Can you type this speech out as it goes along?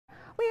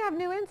We have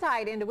new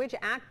insight into which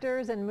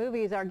actors and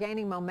movies are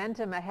gaining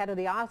momentum ahead of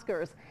the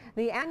Oscars.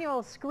 The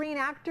annual Screen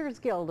Actors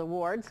Guild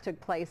Awards took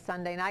place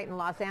Sunday night in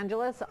Los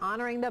Angeles,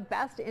 honoring the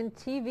best in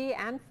TV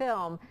and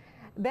film.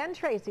 Ben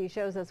Tracy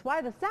shows us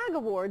why the SAG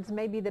Awards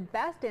may be the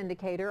best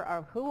indicator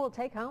of who will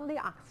take home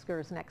the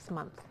Oscars next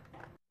month.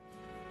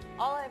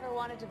 All I ever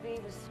wanted to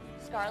be was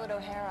Scarlett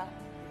O'Hara.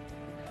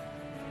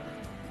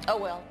 Oh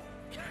well.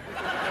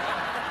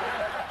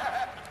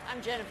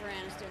 I'm Jennifer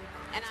Aniston,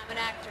 and I'm an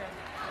actor.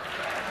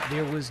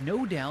 There was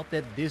no doubt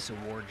that this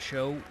award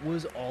show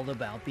was all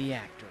about the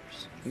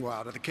actors.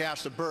 Wow, to the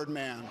cast of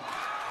Birdman.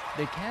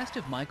 The cast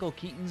of Michael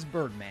Keaton's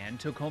Birdman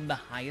took home the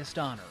highest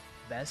honor,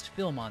 Best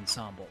Film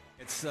Ensemble.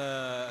 It's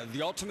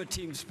the ultimate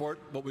team sport,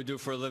 what we do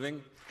for a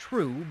living.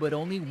 True, but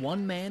only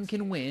one man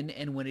can win,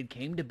 and when it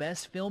came to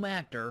Best Film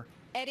Actor,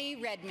 Eddie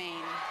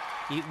Redmayne.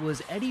 It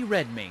was Eddie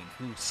Redmayne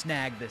who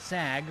snagged the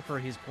SAG for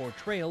his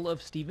portrayal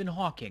of Stephen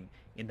Hawking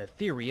in The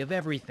Theory of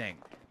Everything,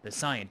 the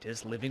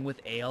scientist living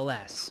with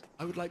ALS.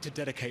 I would like to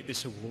dedicate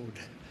this award,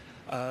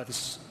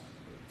 this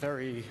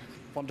very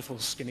wonderful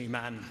skinny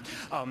man,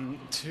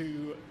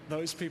 to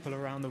those people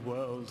around the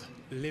world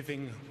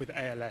living with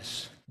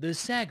ALS. The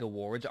SAG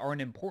Awards are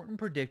an important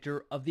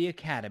predictor of the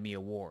Academy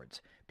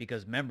Awards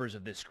because members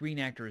of the Screen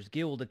Actors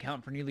Guild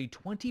account for nearly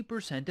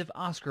 20% of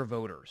Oscar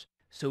voters.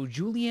 So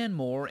Julianne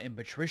Moore and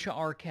Patricia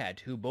Arquette,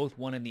 who both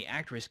won in the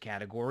actress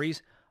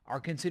categories, are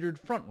considered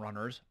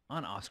frontrunners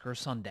on Oscar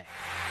Sunday.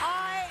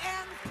 I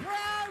am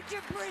proud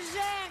to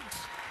present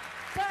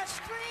the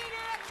Screen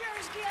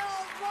Actors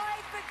Guild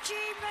Life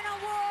Achievement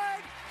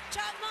Award to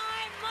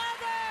my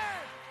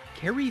mother!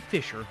 Carrie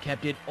Fisher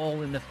kept it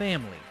all in the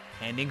family,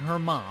 handing her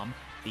mom,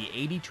 the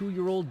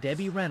 82-year-old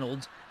Debbie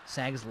Reynolds,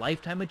 SAG's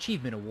Lifetime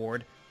Achievement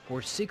Award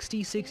for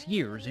 66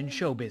 years in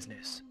show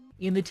business.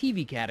 In the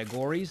TV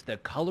categories, the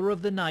color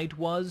of the night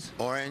was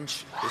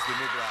Orange is the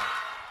new black.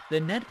 The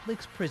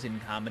Netflix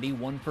prison comedy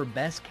won for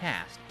Best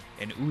Cast,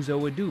 and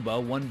Uzo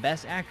Aduba won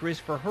Best Actress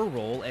for her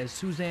role as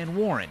Suzanne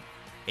Warren,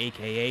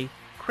 a.k.a.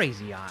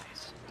 Crazy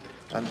Eyes.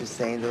 I'm just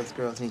saying those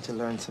girls need to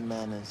learn some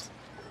manners.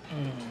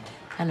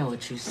 I know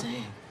what you're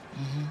saying.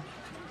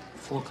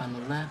 Fork on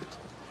the left,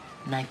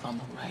 knife on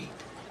the right.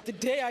 The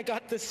day I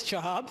got this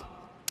job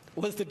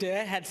was the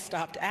day I had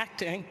stopped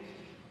acting.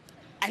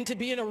 And to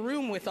be in a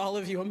room with all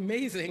of you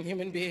amazing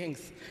human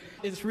beings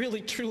is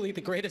really, truly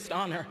the greatest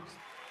honor.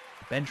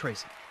 Ben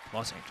Tracy,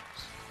 Los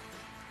Angeles.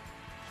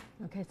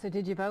 Okay, so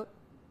did you vote?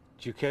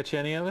 Did you catch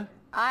any of it?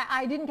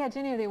 I didn't catch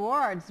any of the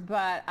awards,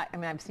 but I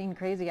mean, I've seen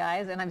Crazy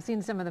Eyes and I've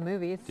seen some of the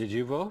movies. Did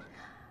you vote?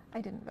 I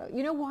didn't vote.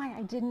 You know why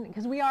I didn't?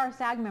 Because we are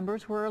SAG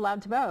members, we're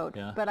allowed to vote.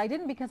 Yeah. But I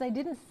didn't because I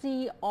didn't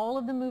see all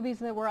of the movies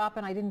that were up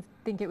and I didn't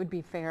think it would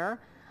be fair.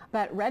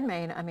 But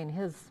Redmayne, I mean,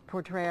 his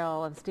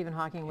portrayal of Stephen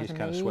Hawking was amazing. He's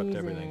kind of swept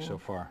everything so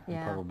far,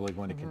 and probably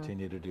going to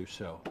continue to do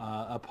so.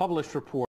 A published report